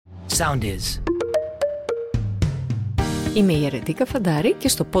sound is. Είμαι η Ερετίκα Φαντάρη και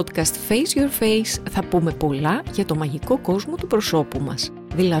στο podcast Face Your Face θα πούμε πολλά για το μαγικό κόσμο του προσώπου μας.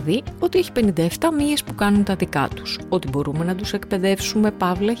 Δηλαδή ότι έχει 57 μύες που κάνουν τα δικά τους, ότι μπορούμε να τους εκπαιδεύσουμε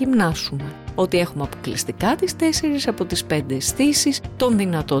παύλα γυμνάσουμε, ότι έχουμε αποκλειστικά τις 4 από τις 5 αισθήσεις, τον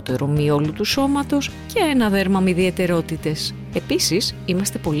δυνατότερο μυ όλου του σώματος και ένα δέρμα με ιδιαιτερότητες. Επίσης,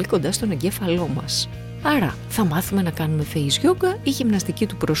 είμαστε πολύ κοντά στον εγκέφαλό μας. Άρα, θα μάθουμε να κάνουμε face yoga ή γυμναστική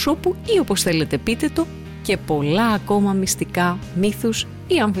του προσώπου ή όπως θέλετε πείτε το, και πολλά ακόμα μυστικά, μύθους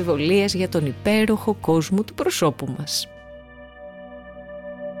ή αμφιβολίες για τον υπέροχο κόσμο του προσώπου μας.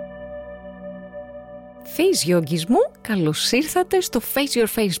 Face Yogis μου, καλώς ήρθατε στο Face Your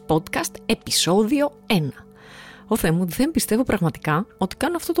Face podcast επεισόδιο 1. Ω Θεέ μου, δεν πιστεύω πραγματικά ότι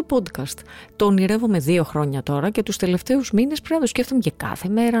κάνω αυτό το podcast. Το ονειρεύομαι 2 χρόνια τώρα και τους τελευταίους μήνες πρέπει να το σκέφτομαι και κάθε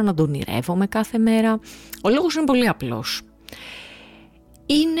μέρα, να το ονειρεύομαι κάθε μέρα. Ο λόγος είναι πολύ απλός.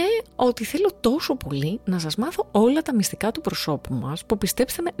 Είναι ότι θέλω τόσο πολύ να σας μάθω όλα τα μυστικά του προσώπου μας, που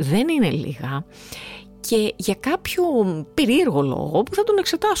πιστέψτε με δεν είναι λίγα, και για κάποιο περίεργο λόγο που θα τον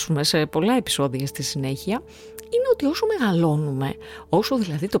εξετάσουμε σε πολλά επεισόδια στη συνέχεια, είναι ότι όσο μεγαλώνουμε, όσο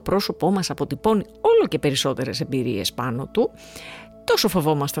δηλαδή το πρόσωπό μας αποτυπώνει όλο και περισσότερες εμπειρίες πάνω του, τόσο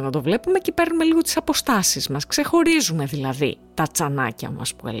φοβόμαστε να το βλέπουμε και παίρνουμε λίγο τις αποστάσεις μας, ξεχωρίζουμε δηλαδή τα τσανάκια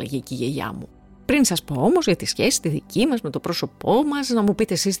μας που έλεγε και η γιαγιά μου. Πριν σας πω όμως για τη σχέση τη δική μας με το πρόσωπό μας, να μου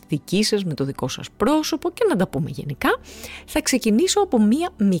πείτε εσείς τη δική σας με το δικό σας πρόσωπο και να τα πούμε γενικά, θα ξεκινήσω από μία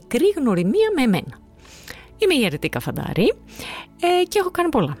μικρή γνωριμία με εμένα. Είμαι η Ερετίκα Φαντάρη και έχω κάνει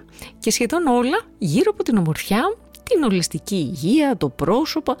πολλά. Και σχεδόν όλα γύρω από την ομορφιά, την ολιστική υγεία, το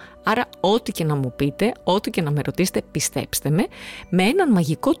πρόσωπο, άρα ό,τι και να μου πείτε, ό,τι και να με ρωτήσετε, πιστέψτε με έναν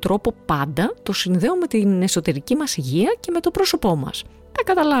μαγικό τρόπο πάντα το συνδέω με την εσωτερική μας υγεία και με το πρόσωπό μας. Θα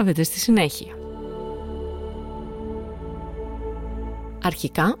καταλάβετε στη συνέχεια.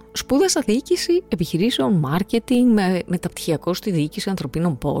 Αρχικά σπούδασα διοίκηση επιχειρήσεων, μάρκετινγκ, μεταπτυχιακό στη διοίκηση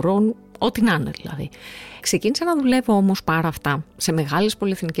ανθρωπίνων πόρων, ό,τι να είναι δηλαδή. Ξεκίνησα να δουλεύω όμως πάρα αυτά σε μεγάλες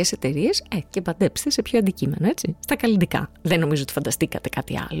πολυεθνικές εταιρείες και παντέψτε σε πιο αντικείμενα, έτσι, στα καλλιτικά. Δεν νομίζω ότι φανταστήκατε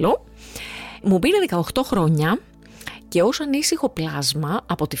κάτι άλλο. Μου πήρε 18 χρόνια και ως ανήσυχο πλάσμα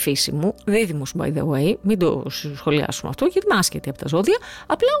από τη φύση μου, δίδυμος by the way, μην το σχολιάσουμε αυτό γιατί είμαι άσχετη από τα ζώδια,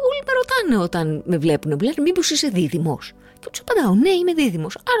 απλά όλοι με ρωτάνε όταν με βλέπουν, μου λένε μήπως είσαι δίδυμος. Και τους απαντάω, ναι, είμαι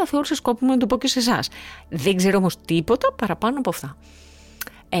δίδυμος, άρα θεώρησα σκόπιμο να το πω και σε εσάς. Δεν ξέρω όμως τίποτα παραπάνω από αυτά.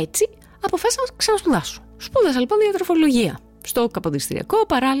 Έτσι, αποφάσισα να ξανασπουδάσω. Σπούδασα λοιπόν διατροφολογία στο Καποδιστριακό,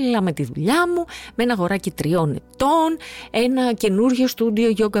 παράλληλα με τη δουλειά μου, με ένα αγοράκι 3 ετών, ένα καινούργιο στούντιο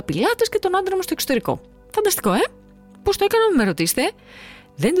γιόγκα πιλάτες και τον άντρα μου στο εξωτερικό. Φανταστικό, Πώς το έκανα, με ρωτήσετε.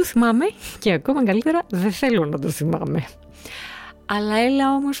 Δεν το θυμάμαι και ακόμα καλύτερα δεν θέλω να το θυμάμαι. Αλλά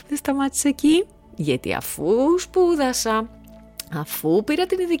έλα όμως που δεν σταμάτησε εκεί, γιατί αφού σπούδασα, αφού πήρα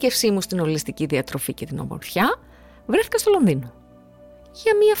την ειδικευσή μου στην ολιστική διατροφή και την ομορφιά, βρέθηκα στο Λονδίνο.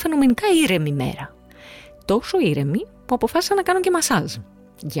 Για μια φαινομενικά ήρεμη μέρα. Τόσο ήρεμη που αποφάσισα να κάνω και μασάζ.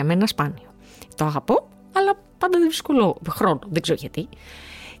 Για μένα σπάνιο. Το αγαπώ, αλλά πάντα δεν βρίσκω χρόνο, δεν ξέρω γιατί.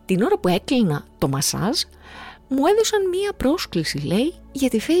 Την ώρα που έκλεινα το μασάζ, μου έδωσαν μία πρόσκληση, λέει, για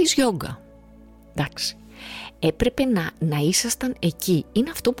τη face yoga. Εντάξει, έπρεπε να ήσασταν εκεί. Είναι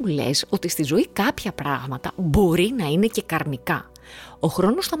αυτό που λες, ότι στη ζωή κάποια πράγματα μπορεί να είναι και καρμικά. Ο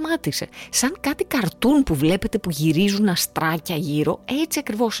χρόνος σταμάτησε. Σαν κάτι καρτούν που βλέπετε που γυρίζουν αστράκια γύρω, έτσι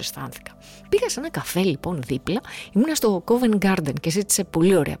ακριβώς αισθάνθηκα. Πήγα σε ένα καφέ λοιπόν δίπλα, ήμουνα στο Covent Garden και ζήτησε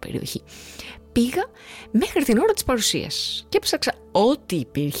πολύ ωραία περιοχή. Πήγα μέχρι την ώρα της παρουσίας και έψαξα ό,τι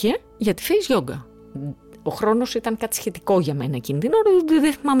υπήρχε για τη face yoga. Ο χρόνος ήταν κάτι σχετικό για μένα εκείνη την ώρα,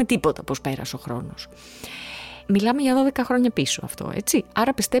 δεν θυμάμαι τίποτα πώς πέρασε ο χρόνος. Μιλάμε για 12 χρόνια πίσω αυτό, έτσι.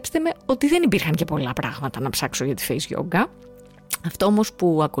 Άρα πιστέψτε με ότι δεν υπήρχαν και πολλά πράγματα να ψάξω για τη face yoga. Αυτό όμως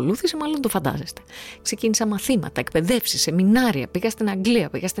που ακολούθησε μάλλον το φαντάζεστε. Ξεκίνησα μαθήματα, εκπαιδεύσεις, σεμινάρια, πήγα στην Αγγλία,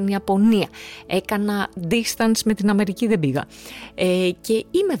 πήγα στην Ιαπωνία, έκανα distance με την Αμερική, δεν πήγα. Και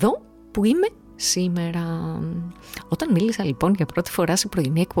είμαι εδώ που είμαι σήμερα. Όταν μίλησα λοιπόν για πρώτη φορά σε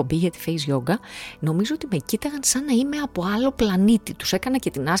πρωινή εκπομπή για τη face yoga, νομίζω ότι με κοίταγαν σαν να είμαι από άλλο πλανήτη. Τους έκανα και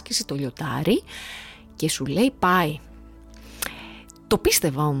την άσκηση το λιωτάρι και σου λέει πάει. Το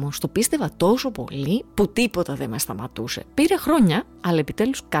πίστευα όμως, το πίστευα τόσο πολύ που τίποτα δεν με σταματούσε. Πήρε χρόνια, αλλά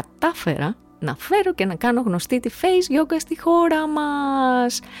επιτέλους κατάφερα να φέρω και να κάνω γνωστή τη face yoga στη χώρα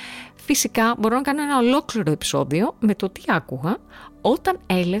μας. Φυσικά μπορώ να κάνω ένα ολόκληρο επεισόδιο με το τι άκουγα όταν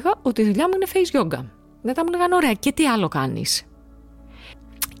έλεγα ότι η δουλειά μου είναι face yoga. Μετά μου λέγανε ωραία, και τι άλλο κάνεις?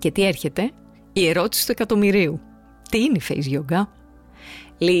 Και τι έρχεται? Η ερώτηση του εκατομμυρίου. Τι είναι η face yoga?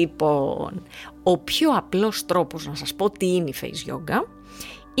 Λοιπόν, ο πιο απλός τρόπος να σας πω τι είναι η face yoga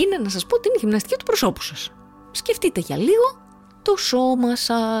είναι να σας πω ότι είναι η γυμναστική του προσώπου σας. Σκεφτείτε για λίγο το σώμα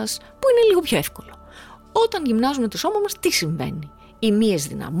σας, που είναι λίγο πιο εύκολο. Όταν γυμνάζουμε το σώμα μας, τι συμβαίνει? Οι μύες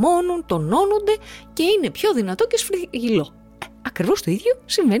δυναμώνουν, τονώνονται και είναι πιο δυνατό και σφριγγυλό. Ακριβώς το ίδιο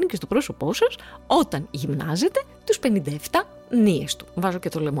συμβαίνει και στο πρόσωπό σας όταν γυμνάζετε τους 57 μύες του. Βάζω και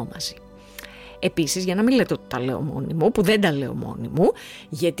το λαιμό μαζί. Επίσης, για να μην λέτε ότι τα λέω μόνη μου, που δεν τα λέω μόνη μου,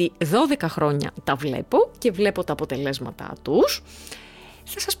 γιατί 12 χρόνια τα βλέπω και βλέπω τα αποτελέσματά τους,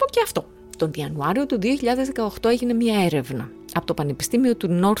 θα σας πω και αυτό. Τον Ιανουάριο του 2018 έγινε μια έρευνα από το Πανεπιστήμιο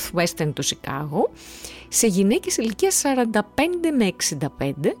του Northwestern του Σικάγο σε γυναίκες ηλικίας 45 με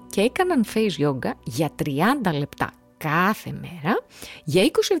 65 και έκαναν face yoga για 30 λεπτά κάθε μέρα για 20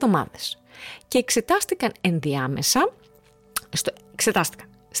 εβδομάδες. Και εξετάστηκαν ενδιάμεσα, εξετάστηκαν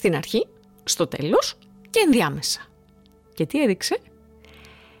στην αρχή, στο τέλος και ενδιάμεσα. Και τι έδειξε?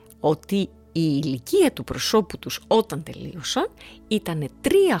 Ότι η ηλικία του προσώπου τους όταν τελείωσαν ήταν 3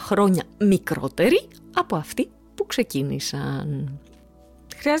 χρόνια μικρότερη από αυτή που ξεκίνησαν.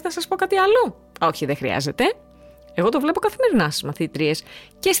 Χρειάζεται να σας πω κάτι άλλο? Όχι, δεν χρειάζεται. Εγώ το βλέπω καθημερινά στις μαθήτριες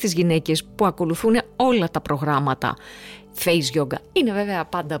και στις γυναίκες που ακολουθούν όλα τα προγράμματα face yoga. Είναι βέβαια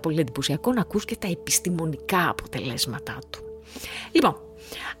πάντα πολύ εντυπωσιακό να ακούς και τα επιστημονικά αποτελέσματά του. Λοιπόν,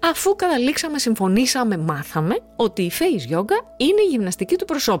 αφού καταλήξαμε, συμφωνήσαμε, μάθαμε ότι η face yoga είναι η γυμναστική του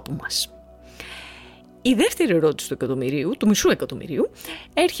προσώπου μας. Η δεύτερη ερώτηση του μισού εκατομμυρίου,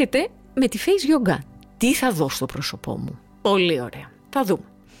 έρχεται με τη face yoga. Τι θα δω στο πρόσωπό μου? Πολύ ωραία. Θα δούμε.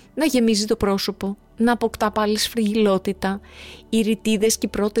 Να γεμίζει το πρόσωπο, να αποκτά πάλι σφριγγυλότητα, οι ρητίδες και οι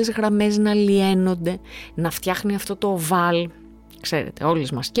πρώτες γραμμές να λιένονται, να φτιάχνει αυτό το οβάλ. Ξέρετε,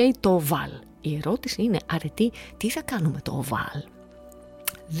 όλες μας καίει το οβάλ. Η ερώτηση είναι, αρετή, τι θα κάνουμε το οβάλ?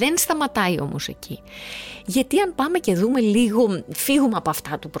 Δεν σταματάει όμως εκεί. Γιατί αν πάμε και δούμε λίγο, φύγουμε από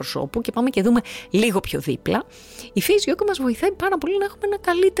αυτά του προσώπου και πάμε και δούμε λίγο πιο δίπλα, η face yoga μας βοηθάει πάρα πολύ να έχουμε ένα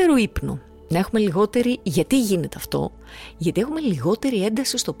καλύτερο ύπνο. Να έχουμε λιγότερη, γιατί γίνεται αυτό? Γιατί έχουμε λιγότερη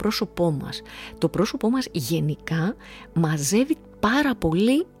ένταση στο πρόσωπό μας. Το πρόσωπό μας γενικά μαζεύει πάρα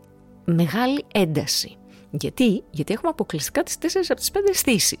πολύ μεγάλη ένταση. Γιατί έχουμε αποκλειστικά τις 4 από τις 5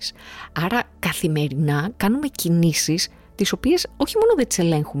 αισθήσεις. Άρα καθημερινά κάνουμε κινήσεις τις οποίες όχι μόνο δεν τις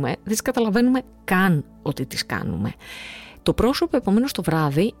ελέγχουμε, δεν τις καταλαβαίνουμε καν ότι τις κάνουμε. Το πρόσωπο επομένως το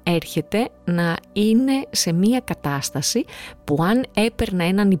βράδυ έρχεται να είναι σε μία κατάσταση που αν έπαιρνα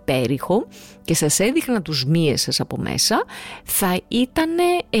έναν υπέρηχο και σας έδειχνα τους μύες σας από μέσα, θα ήταν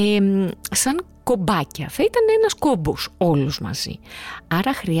σαν κομπάκια, θα ήταν ένας κόμπος όλους μαζί.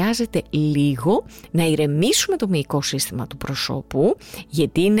 Άρα χρειάζεται λίγο να ηρεμήσουμε το μυϊκό σύστημα του προσώπου,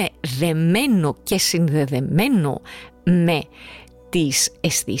 γιατί είναι δεμένο και συνδεδεμένο με τις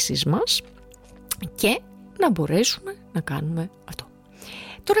αισθήσεις μας και να μπορέσουμε να κάνουμε αυτό.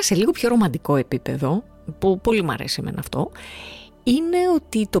 Τώρα σε λίγο πιο ρομαντικό επίπεδο, που πολύ μου αρέσει εμένα αυτό, είναι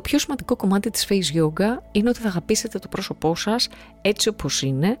ότι το πιο σημαντικό κομμάτι της face yoga είναι ότι θα αγαπήσετε το πρόσωπό σας έτσι όπως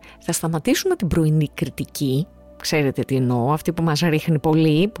είναι, θα σταματήσουμε την πρωινή κριτική, ξέρετε τι εννοώ, αυτή που μας ρίχνει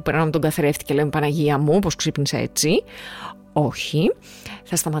πολύ, που περνάμε τον καθρέφτη και λέμε Παναγία μου, πώς ξύπνησε έτσι. Όχι,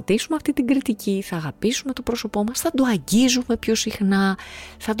 θα σταματήσουμε αυτή την κριτική, θα αγαπήσουμε το πρόσωπό μας, θα το αγγίζουμε πιο συχνά,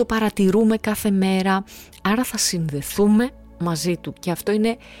 θα το παρατηρούμε κάθε μέρα, άρα θα συνδεθούμε μαζί του και αυτό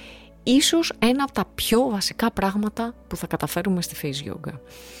είναι ίσως ένα από τα πιο βασικά πράγματα που θα καταφέρουμε στη face yoga.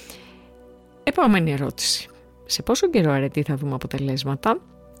 Επόμενη ερώτηση. Σε πόσο καιρό αρετή θα δούμε αποτελέσματα?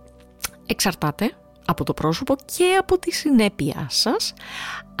 Εξαρτάται από το πρόσωπο και από τη συνέπειά σας,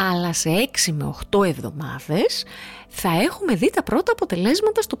 αλλά σε 6 με 8 εβδομάδες θα έχουμε δει τα πρώτα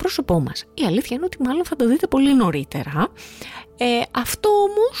αποτελέσματα στο πρόσωπό μας. Η αλήθεια είναι ότι μάλλον θα το δείτε πολύ νωρίτερα. Αυτό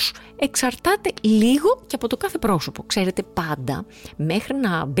όμως εξαρτάται λίγο και από το κάθε πρόσωπο. Ξέρετε, πάντα μέχρι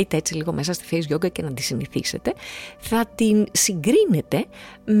να μπείτε έτσι λίγο μέσα στη face yoga και να τη συνηθίσετε, θα την συγκρίνετε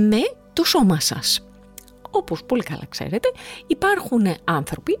με το σώμα σας. Όπως πολύ καλά ξέρετε, υπάρχουν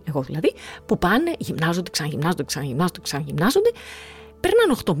άνθρωποι, εγώ δηλαδή, που πάνε, γυμνάζονται, ξαναγυμνάζονται,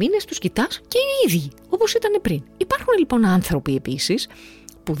 περνάνε 8 μήνες, τους κοιτάς και είναι ίδιοι, όπως ήταν πριν. Υπάρχουν λοιπόν άνθρωποι επίσης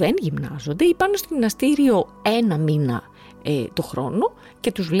που δεν γυμνάζονται ή πάνε στο γυμναστήριο 1 μήνα το χρόνο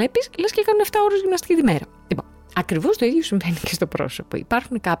και τους βλέπεις, λες και κάνουν 7 ώρες γυμναστική τη μέρα. Λοιπόν, ακριβώς το ίδιο συμβαίνει και στο πρόσωπο.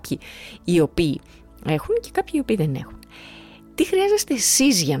 Υπάρχουν κάποιοι οι οποίοι έχουν και κάποιοι οι οποίοι δεν έχουν. Τι χρειάζεστε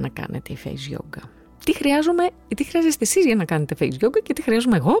εσείς για να κάνετε face yoga? Τι χρειάζεστε εσείς για να κάνετε face yoga και τι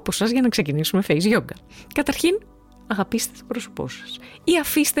χρειάζομαι εγώ από εσάς για να ξεκινήσουμε face yoga? Καταρχήν, αγαπήστε το πρόσωπό σας ή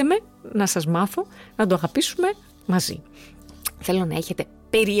αφήστε με να σας μάθω να το αγαπήσουμε μαζί. Θέλω να έχετε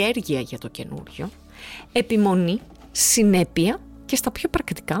περιέργεια για το καινούριο, επιμονή, συνέπεια και στα πιο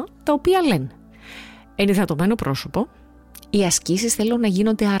πρακτικά τα οποία λένε. Ενυδατωμένο πρόσωπο, οι ασκήσεις θέλω να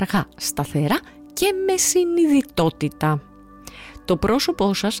γίνονται αργά, σταθερά και με συνειδητότητα. Το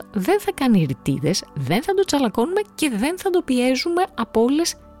πρόσωπό σας δεν θα κάνει ρητίδες, δεν θα το τσαλακώνουμε και δεν θα το πιέζουμε από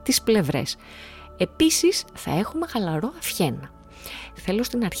όλες τις πλευρές. Επίσης θα έχουμε χαλαρό αυχένα. Θέλω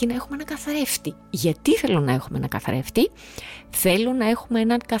στην αρχή να έχουμε ένα καθρέφτη. Γιατί θέλω να έχουμε ένα καθρέφτη? Θέλω να έχουμε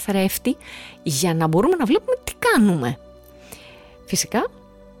έναν καθρέφτη για να μπορούμε να βλέπουμε τι κάνουμε. Φυσικά,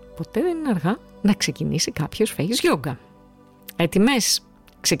 ποτέ δεν είναι αργά να ξεκινήσει κάποιος face yoga. Έτοιμες?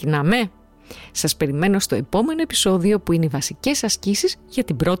 Ξεκινάμε! Σας περιμένω στο επόμενο επεισόδιο που είναι οι βασικές ασκήσεις για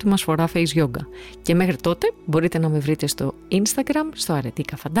την πρώτη μας φορά face yoga. Και μέχρι τότε μπορείτε να με βρείτε στο Instagram, στο Αρετή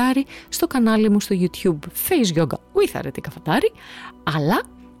Καφαντάρη, στο κανάλι μου στο YouTube Face Yoga with Αρετή Καφαντάρη, αλλά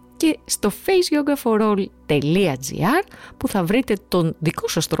και στο faceyogaforall.gr που θα βρείτε τον δικό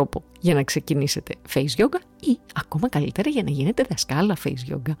σας τρόπο για να ξεκινήσετε face yoga ή ακόμα καλύτερα για να γίνετε δασκάλα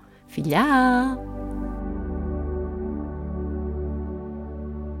face yoga. Φιλιά!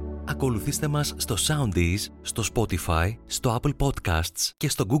 Ακολουθήστε μας στο Soundees, στο Spotify, στο Apple Podcasts και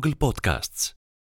στο Google Podcasts.